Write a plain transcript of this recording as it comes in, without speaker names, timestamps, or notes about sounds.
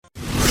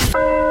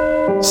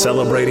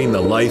celebrating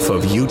the life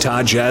of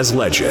Utah Jazz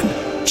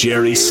legend,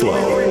 Jerry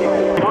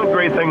Sloan. One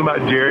great thing about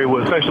Jerry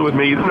was, especially with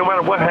me, no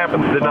matter what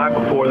happened the night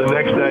before, the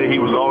next day he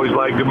was always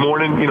like, good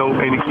morning, and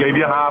he gave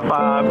you a high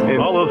five. And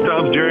all those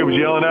times Jerry was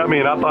yelling at me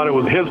and I thought it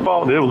was his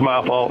fault, and it was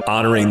my fault.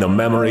 Honoring the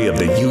memory of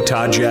the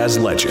Utah Jazz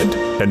legend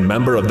and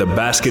member of the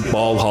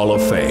Basketball Hall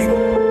of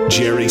Fame,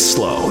 Jerry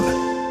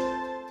Sloan.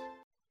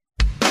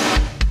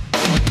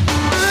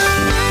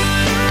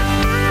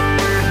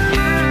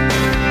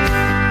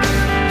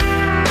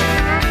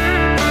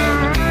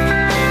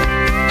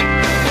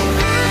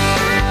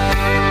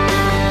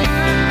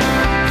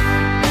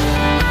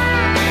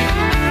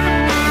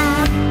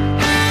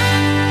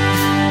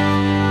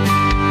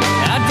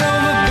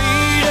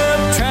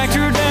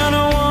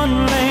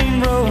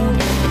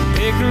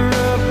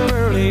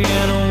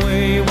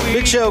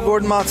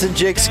 Gordon Monson,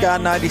 Jake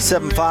Scott,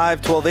 97.5,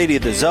 1280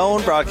 The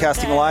Zone,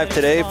 broadcasting live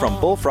today from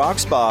Bullfrog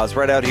Spas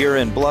right out here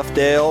in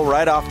Bluffdale,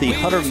 right off the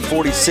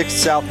 146th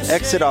South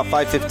exit off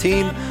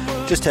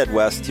 515. Just head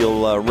west.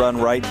 You'll run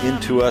right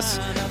into us.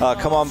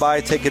 Come on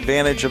by, take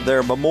advantage of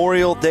their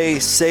Memorial Day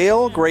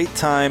sale. Great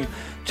time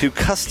to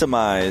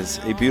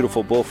customize a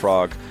beautiful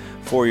Bullfrog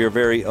for your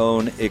very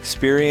own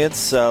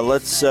experience.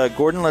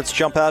 Gordon, let's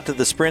jump out to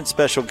the Sprint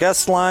special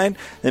guest line.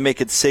 They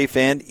make it safe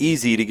and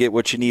easy to get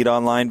what you need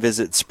online.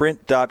 Visit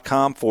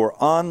sprint.com for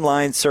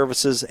online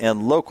services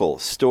and local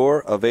store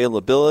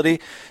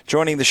availability.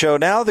 Joining the show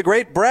now, the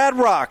great Brad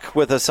Rock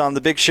with us on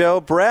the big show.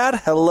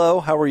 Brad,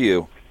 hello. How are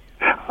you?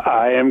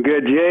 I am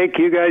good, Jake.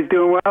 You guys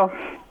doing well?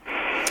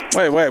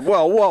 Wait.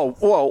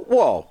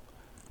 Whoa.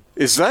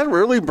 Is that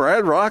really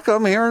Brad Rock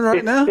I'm hearing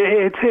right now?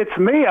 It's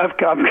me. I've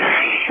come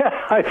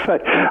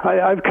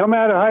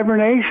out of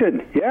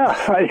hibernation. Yeah,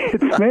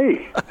 it's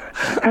me.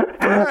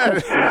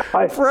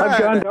 I've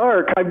gone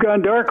dark. I've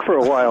gone dark for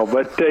a while,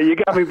 but you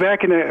got me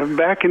back in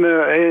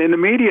the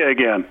media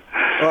again.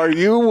 Are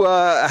you?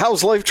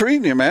 How's life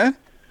treating you, man?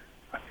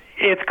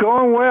 It's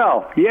going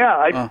well.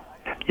 Yeah,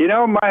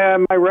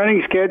 my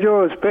running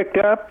schedule is picked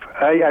up.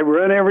 I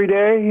run every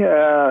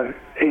day.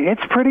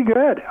 It's pretty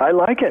good. I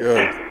like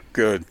it.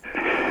 Good.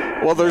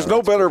 Well, there's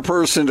no better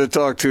person to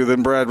talk to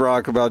than Brad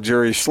Rock about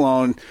Jerry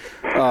Sloan.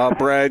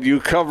 Brad, you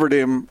covered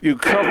him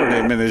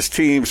and his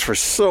teams for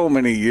so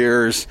many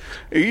years.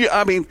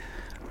 I mean,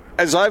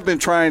 as I've been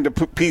trying to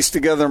piece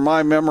together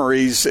my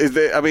memories,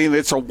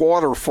 it's a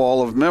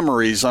waterfall of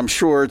memories. I'm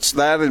sure it's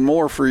that and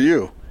more for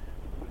you.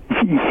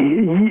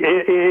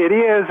 It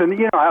is, and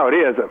you know how it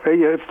is.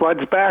 It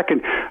floods back,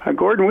 and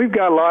Gordon, we've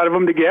got a lot of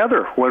them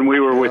together when we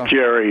were with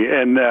Jerry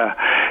and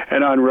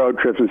on road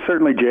trips, and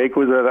certainly Jake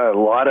was at a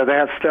lot of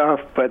that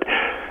stuff. But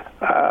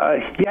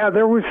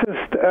there was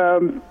just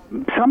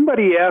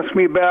somebody asked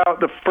me about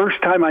the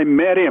first time I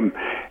met him,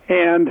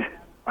 and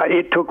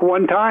it took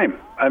one time.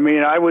 I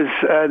mean, I was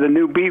the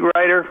new beat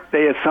writer.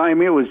 They assigned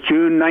me. It was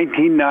June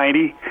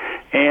 1990.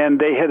 And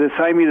they had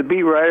assigned me the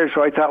beat writer,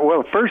 so I thought,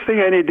 well, the first thing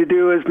I need to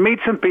do is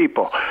meet some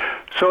people.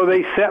 So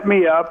they set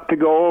me up to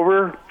go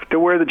over to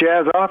where the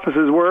Jazz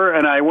offices were,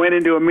 and I went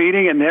into a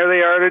meeting, and there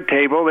they are at a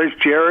table. There's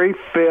Jerry,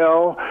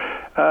 Phil,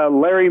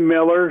 Larry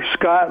Miller,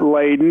 Scott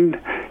Layden,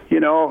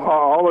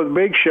 all of the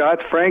big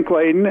shots, Frank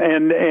Layden,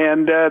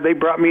 and they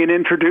brought me and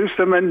introduced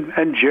them,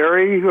 and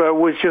Jerry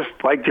was just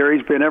like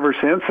Jerry's been ever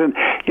since. And,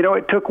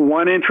 it took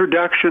one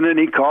introduction, and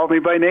he called me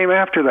by name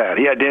after that.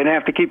 I didn't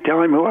have to keep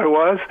telling him who I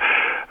was.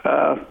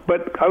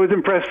 But I was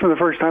impressed from the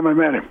first time I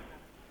met him.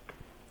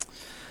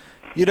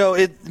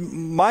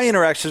 My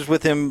interactions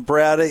with him,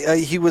 Brad,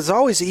 he was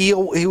always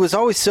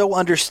so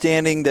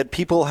understanding that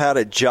people had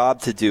a job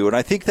to do, and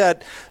I think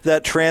that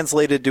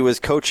translated to his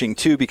coaching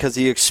too, because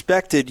he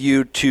expected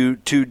you to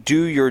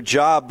do your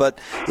job. But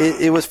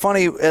it was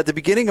funny at the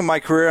beginning of my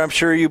career. I'm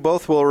sure you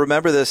both will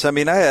remember this. I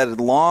mean, I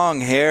had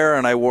long hair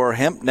and I wore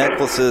hemp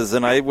necklaces,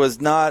 and I was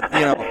not,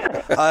 I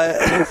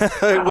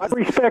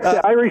respect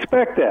that. I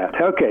respect that.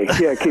 Okay,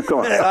 yeah, keep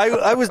going.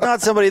 I was not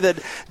somebody that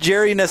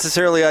Jerry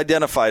necessarily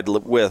identified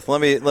with.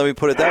 Let me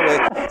put it that way.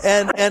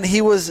 And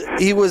he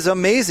was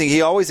amazing.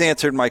 He always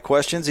answered my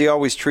questions. He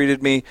always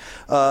treated me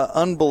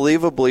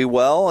unbelievably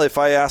well. If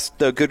I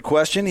asked a good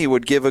question, he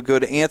would give a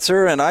good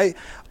answer. And I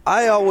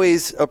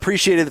always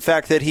appreciated the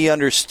fact that he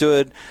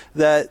understood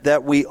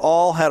that we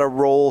all had a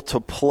role to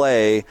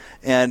play,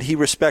 and he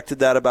respected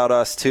that about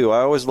us too.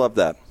 I always loved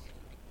that.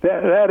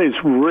 That is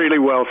really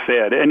well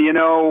said. And,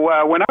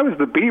 when I was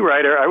the beat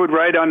writer, I would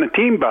ride on the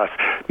team bus.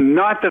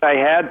 Not that I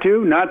had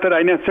to, not that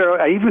I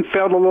even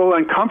felt a little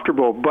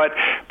uncomfortable, but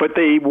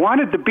they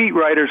wanted the beat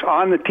writers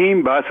on the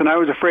team bus, and I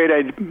was afraid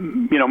I'd,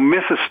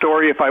 miss a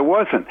story if I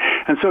wasn't.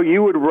 And so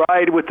you would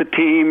ride with the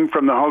team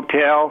from the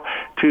hotel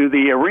to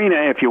the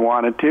arena if you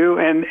wanted to,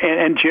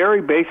 and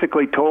Jerry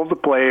basically told the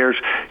players,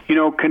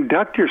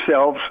 conduct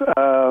yourselves,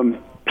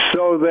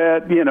 so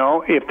that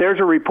if there's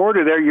a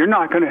reporter there, you're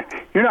not going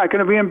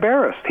to be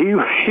embarrassed. He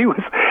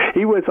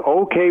was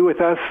okay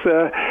with us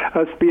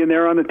being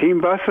there on the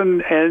team bus,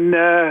 and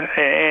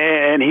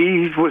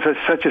he was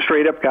such a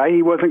straight up guy.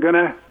 He wasn't going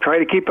to try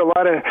to keep a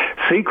lot of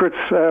secrets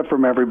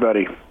from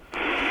everybody.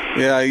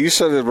 Yeah, you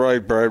said it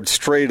right, Brad.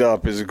 Straight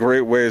up is a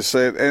great way to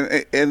say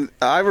it. And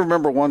I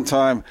remember one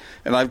time,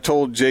 and I've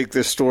told Jake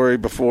this story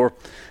before,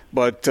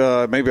 but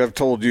maybe I've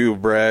told you,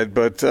 Brad.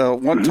 But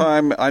one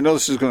time, I know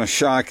this is going to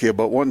shock you,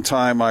 but one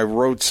time I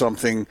wrote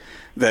something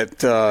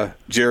that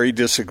Jerry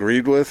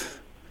disagreed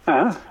with.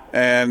 Uh-huh.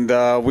 And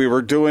we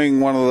were doing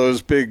one of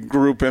those big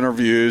group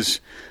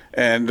interviews.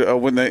 And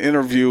when the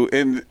interview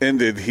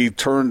ended, he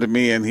turned to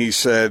me and he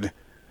said,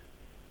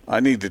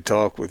 "I need to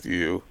talk with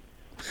you."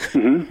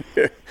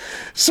 Mm-hmm.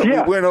 So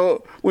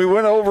we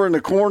went over in the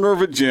corner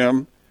of a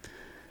gym,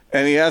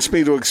 and he asked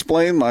me to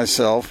explain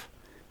myself,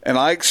 and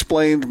I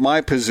explained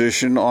my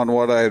position on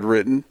what I had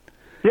written.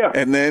 Yeah.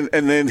 And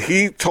then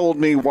he told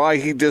me why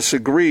he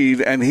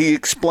disagreed, and he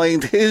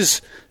explained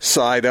his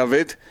side of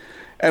it.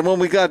 And when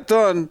we got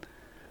done,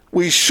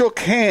 we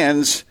shook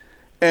hands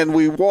and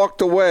we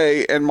walked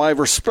away, and my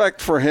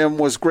respect for him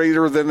was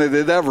greater than it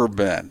had ever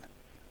been.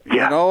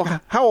 Yeah. You know,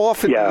 how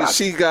often do you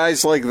see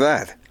guys like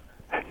that?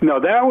 No,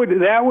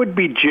 that would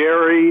be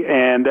Jerry,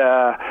 and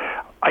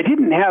I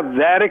didn't have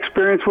that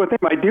experience with him.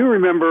 I do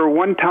remember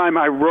one time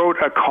I wrote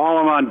a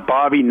column on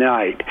Bobby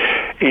Knight,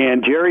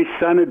 and Jerry's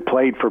son had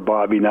played for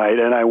Bobby Knight,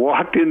 and I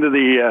walked into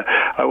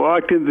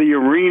the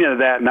arena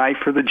that night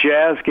for the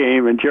Jazz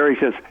game, and Jerry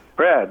says,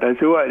 "Brad," I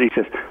said, "What?" He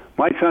says,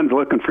 "My son's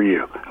looking for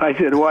you." I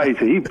said, "Why?" He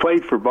said, "He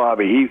played for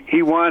Bobby.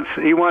 He wants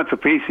a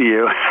piece of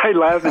you." I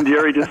laughed, and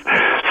Jerry just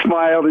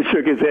smiled and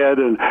shook his head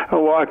and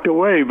walked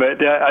away.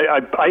 But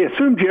I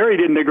assume Jerry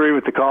didn't agree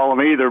with the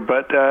column either,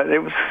 but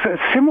it was a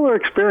similar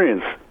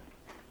experience.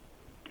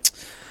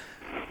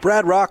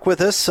 Brad Rock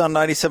with us on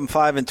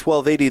 97.5 and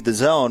 1280 The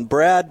Zone.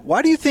 Brad,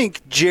 why do you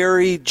think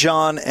Jerry,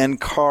 John, and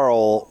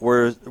Carl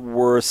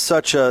were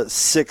such a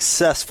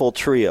successful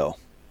trio?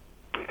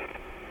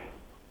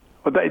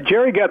 Well,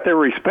 Jerry got their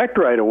respect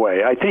right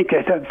away. I think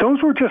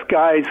those were just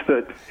guys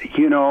that,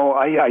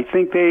 I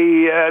think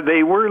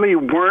they really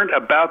weren't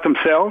about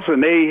themselves,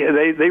 and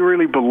they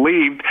really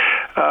believed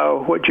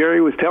what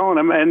Jerry was telling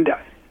them. And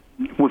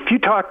if you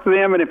talk to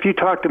them, and if you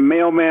talk to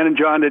Mailman and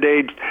John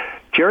today,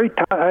 Jerry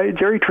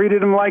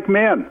treated them like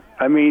men.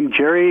 I mean,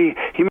 Jerry,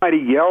 he might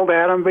have yelled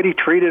at them, but he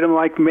treated them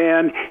like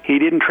men. He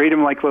didn't treat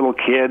them like little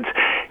kids.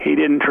 He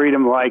didn't treat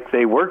them like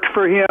they worked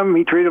for him.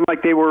 He treated them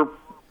like they were,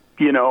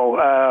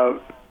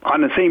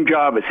 on the same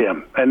job as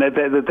him, and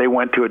that they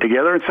went to it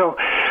together. And so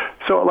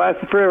it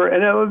lasted forever.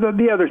 And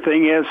the other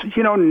thing is,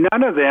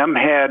 none of them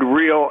had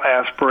real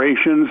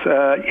aspirations.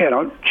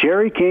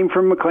 Jerry came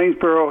from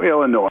McLeansboro,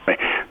 Illinois.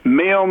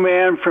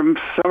 Mailman from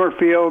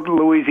Summerfield,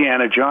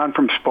 Louisiana. John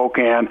from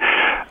Spokane.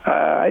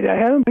 I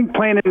don't think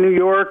playing in New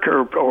York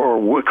or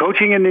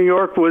coaching in New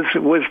York was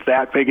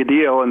that big a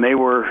deal, and they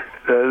were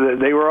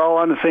all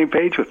on the same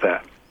page with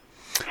that.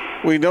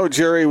 We know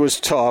Jerry was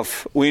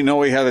tough. We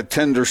know he had a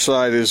tender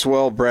side as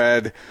well,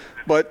 Brad.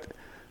 But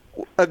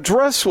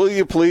address, will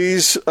you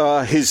please,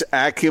 his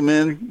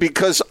acumen?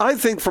 Because I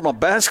think from a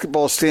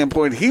basketball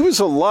standpoint, he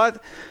was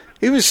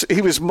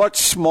much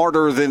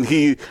smarter than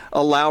he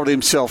allowed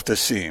himself to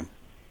seem.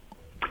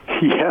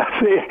 Yeah,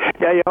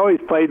 he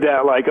always played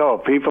that like, oh,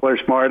 people are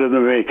smarter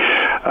than me.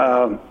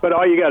 But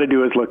all you got to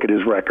do is look at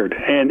his record.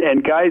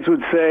 And guys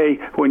would say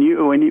when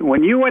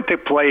you went to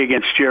play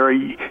against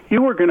Jerry,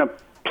 you were going to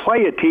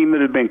play a team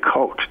that had been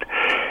coached,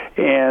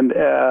 and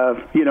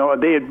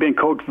they had been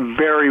coached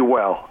very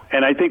well.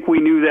 And I think we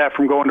knew that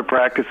from going to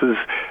practices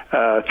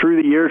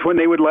through the years when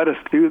they would let us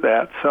do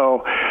that.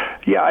 So,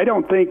 yeah, I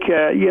don't think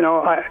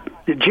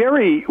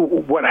Jerry.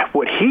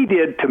 What he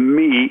did to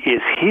me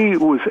is he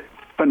was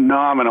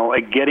phenomenal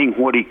at getting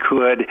what he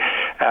could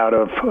out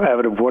of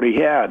what he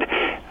had.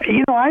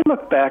 I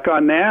look back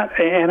on that,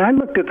 and I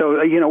looked at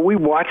those. We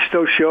watched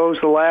those shows,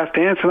 The Last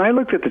Dance, and I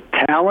looked at the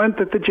talent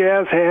that the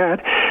Jazz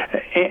had,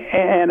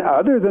 and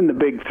other than the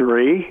big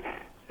three,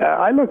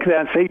 I look at that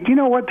and say, you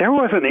know what? There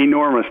wasn't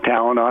enormous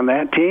talent on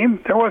that team.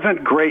 There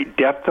wasn't great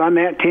depth on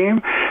that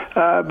team,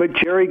 but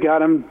Jerry got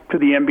them to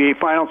the NBA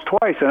Finals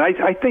twice, and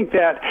I think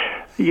that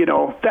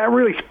that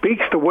really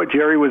speaks to what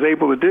Jerry was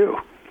able to do.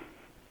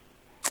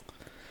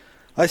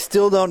 I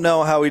still don't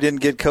know how he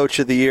didn't get Coach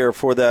of the Year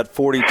for that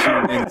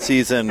 42-win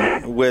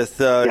season with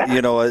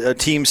a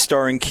team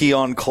starring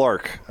Keon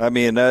Clark. I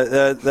mean,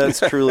 that's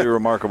truly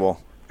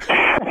remarkable.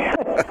 I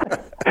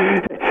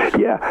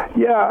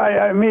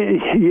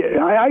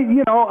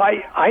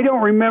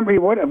don't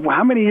remember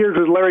how many years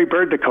was Larry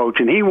Bird the coach,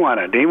 and he won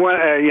it. He won.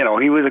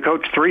 He was a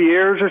coach 3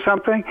 years or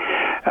something.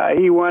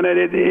 He won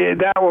it.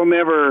 That will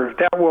never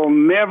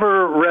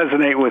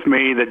resonate with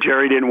me that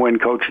Jerry didn't win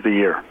Coach of the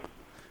Year.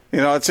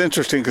 It's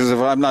interesting because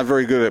I'm not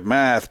very good at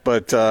math,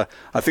 but I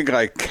think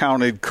I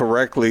counted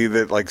correctly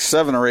that like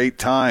 7 or 8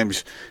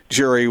 times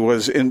Jerry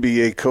was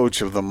NBA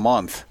Coach of the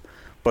Month,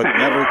 but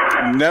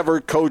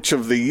never Coach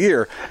of the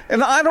Year.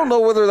 And I don't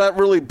know whether that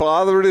really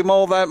bothered him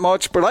all that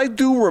much, but I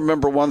do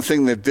remember one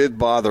thing that did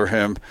bother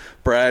him,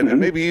 Brad, and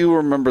maybe you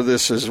remember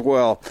this as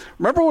well.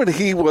 Remember when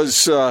he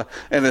was an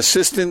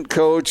assistant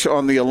coach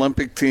on the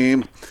Olympic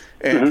team?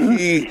 And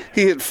he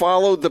had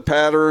followed the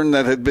pattern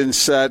that had been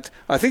set.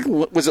 I think,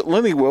 was it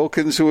Lenny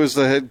Wilkins who was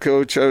the head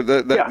coach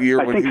that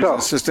year when he was an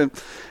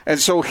assistant? And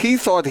so he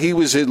thought he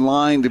was in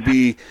line to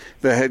be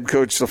the head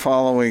coach the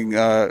following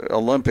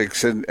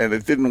Olympics, and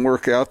it didn't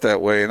work out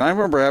that way. And I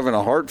remember having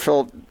a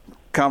heartfelt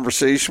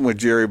conversation with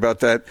Jerry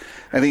about that,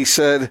 and he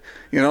said,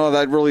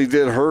 that really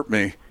did hurt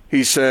me.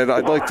 He said,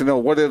 I'd like to know,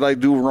 what did I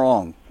do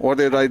wrong? What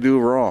did I do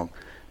wrong?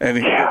 And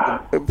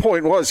the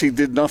point was, he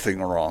did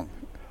nothing wrong.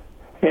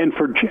 And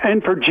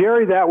for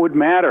Jerry, that would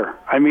matter.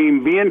 I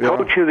mean, being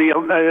coach of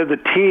the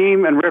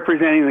team and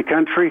representing the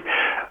country,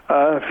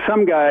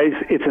 some guys,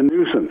 it's a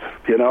nuisance.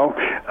 It's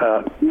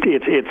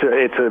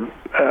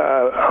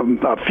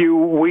a few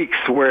weeks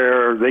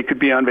where they could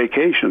be on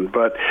vacation,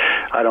 but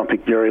I don't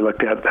think Jerry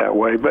looked at it that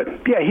way.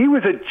 But yeah, he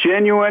was a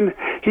genuine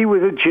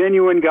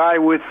guy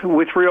with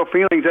real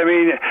feelings. I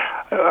mean,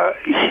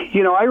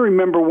 I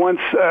remember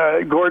once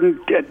Gordon.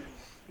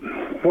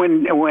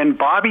 When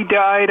Bobby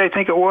died, I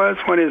think it was,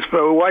 when his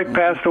wife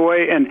passed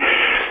away, and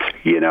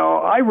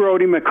I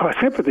wrote him a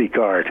sympathy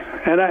card,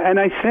 and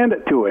I sent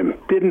it to him.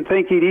 Didn't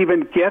think he'd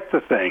even get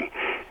the thing.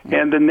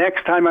 And the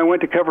next time I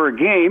went to cover a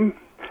game,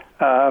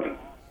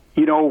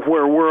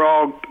 where we're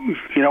all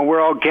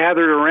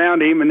gathered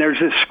around him, and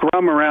there's this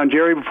scrum around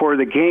Jerry before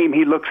the game.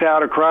 He looks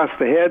out across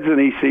the heads and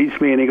he sees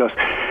me and he goes,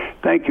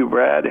 "Thank you,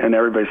 Brad." And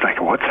everybody's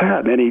like, "What's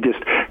that?" And then he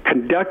just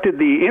conducted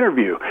the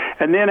interview.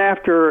 And then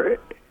after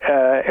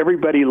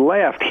everybody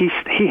left, he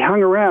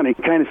hung around. He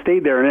kind of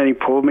stayed there, and then he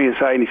pulled me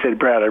aside and he said,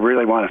 "Brad, I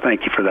really want to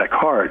thank you for that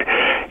card."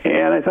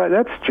 And I thought,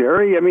 that's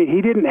Jerry. I mean,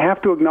 he didn't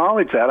have to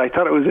acknowledge that. I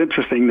thought it was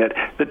interesting that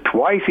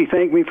twice he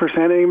thanked me for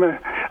sending him a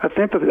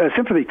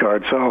sympathy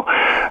card. So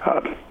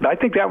I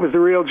think that was the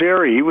real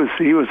Jerry. He was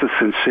a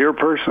sincere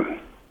person.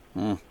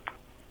 Mm.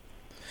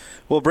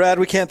 Well, Brad,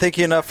 we can't thank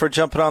you enough for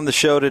jumping on the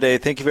show today.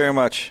 Thank you very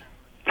much.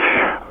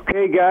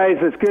 Okay, guys,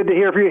 it's good to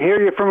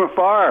hear you from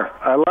afar.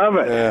 I love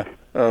it. Yeah.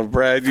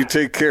 Brad, you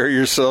take care of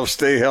yourself,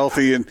 stay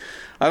healthy, and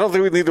I don't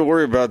think we need to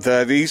worry about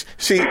that.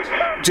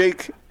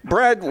 Jake,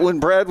 when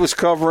Brad was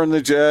covering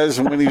the Jazz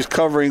and when he was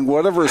covering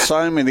whatever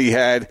assignment he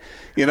had,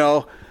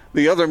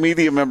 the other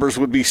media members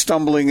would be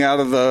stumbling out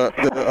of the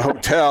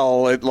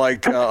hotel at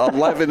like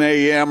 11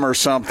 a.m. or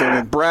something,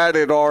 and Brad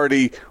had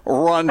already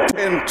run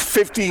 10,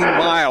 15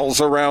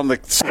 miles around the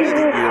city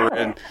here.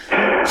 And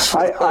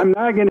I'm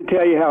not going to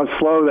tell you how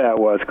slow that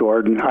was,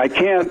 Gordon. I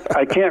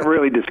can't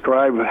really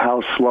describe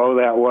how slow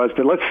that was,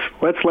 but let's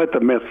let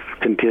the myth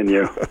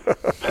continue.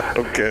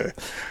 Okay.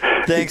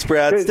 Thanks,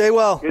 Brad. Stay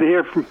well. Good to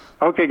hear from.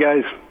 Okay,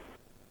 guys.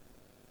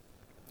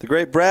 The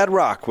great Brad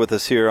Rock with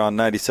us here on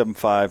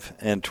 97.5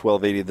 and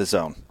 1280 The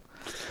Zone.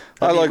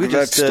 I like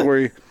that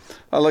story.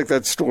 I like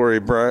that story,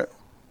 Brad,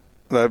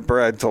 that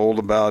Brad told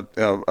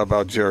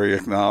about Jerry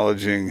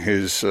acknowledging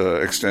his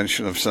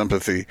extension of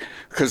sympathy,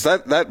 because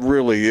that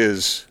really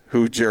is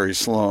who Jerry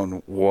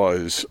Sloan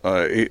was.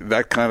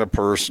 That kind of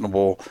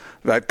personable,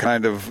 that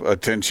kind of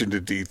attention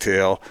to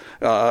detail.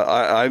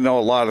 I know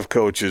a lot of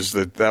coaches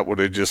that would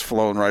have just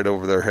flown right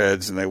over their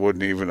heads, and they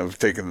wouldn't even have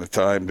taken the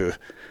time to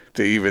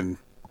even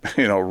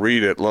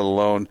read it, let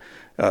alone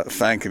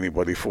thank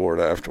anybody for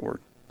it afterward.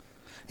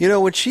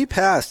 When she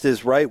passed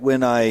is right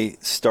when I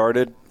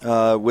started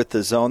with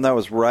the Zone. That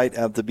was right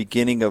at the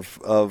beginning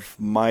of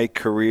my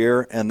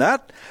career, and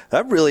that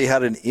really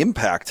had an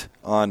impact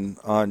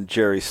on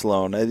Jerry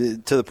Sloan,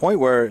 to the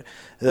point where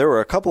there were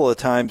a couple of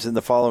times in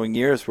the following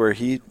years where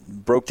he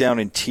broke down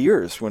in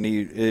tears when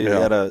he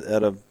had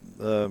a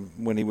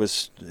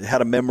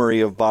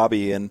memory of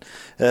Bobby, and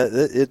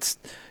it's.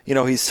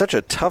 He's such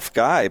a tough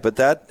guy, but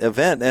that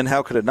event, and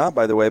how could it not,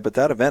 by the way, but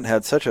that event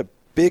had such a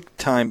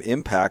big-time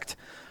impact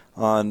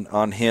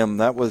on him.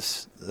 That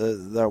was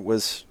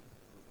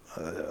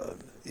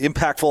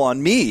impactful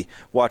on me,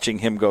 watching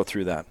him go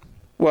through that.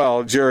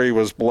 Well, Jerry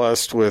was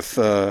blessed with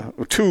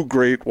two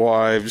great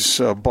wives,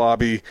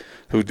 Bobby,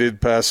 who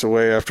did pass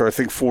away after, I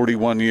think,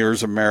 41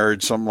 years of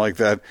marriage, something like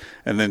that,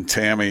 and then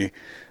Tammy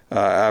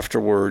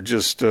afterward.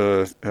 Just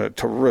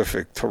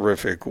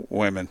terrific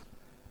women.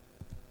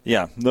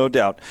 Yeah, no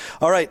doubt.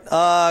 All right,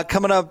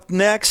 coming up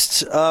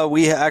next,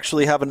 we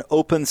actually have an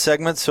open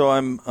segment, so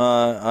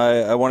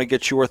I want to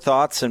get your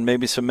thoughts and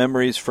maybe some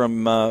memories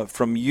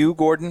from you,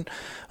 Gordon,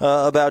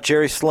 about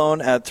Jerry Sloan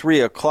at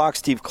 3 o'clock.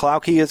 Steve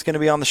Klauke is going to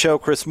be on the show.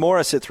 Chris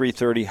Morris at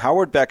 3:30.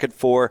 Howard Beck at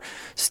 4.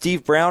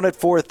 Steve Brown at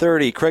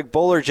 4:30. Craig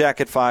Bowlerjack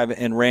at 5.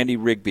 And Randy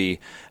Rigby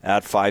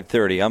at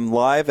 5:30. I'm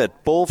live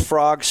at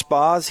Bullfrog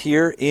Spas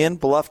here in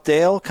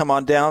Bluffdale. Come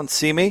on down,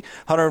 see me.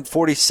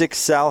 146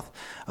 South.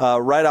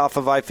 Right off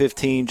of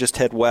I-15, just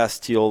head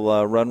west.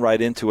 You'll run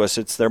right into us.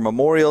 It's their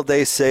Memorial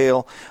Day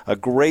sale. A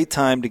great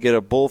time to get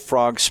a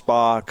Bullfrog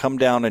Spa. Come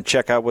down and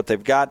check out what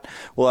they've got.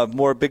 We'll have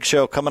more Big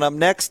Show coming up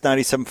next,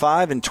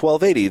 97.5 and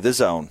 1280 The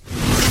Zone.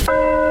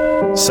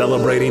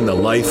 Celebrating the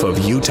life of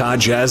Utah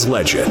Jazz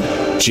legend,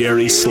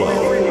 Jerry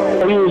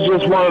Sloan. He was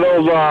just one of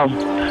those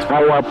how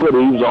do I put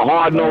it? He was a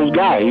hard-nosed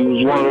guy. He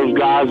was one of those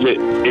guys that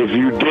if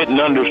you didn't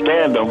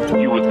understand him,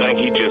 you would think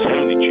he just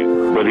hated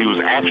you. But he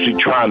was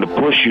actually trying to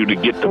push you to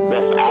get the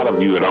best out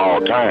of you at all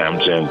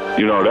times. And,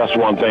 that's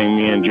one thing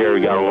me and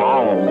Jerry got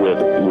along with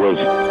was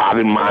I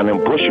didn't mind him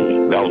pushing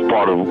me. That was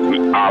part of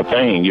our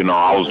thing.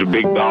 I was the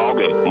big dog,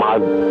 and my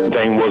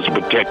thing was to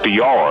protect the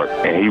yard.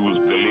 And he was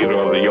the leader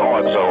of the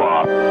yard, so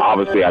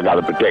obviously I got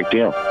to protect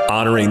him.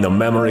 Honoring the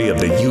memory of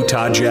the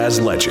Utah Jazz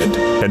legend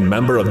and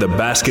member of the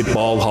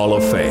Basketball Hall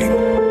of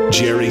Fame,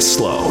 Jerry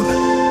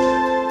Sloan.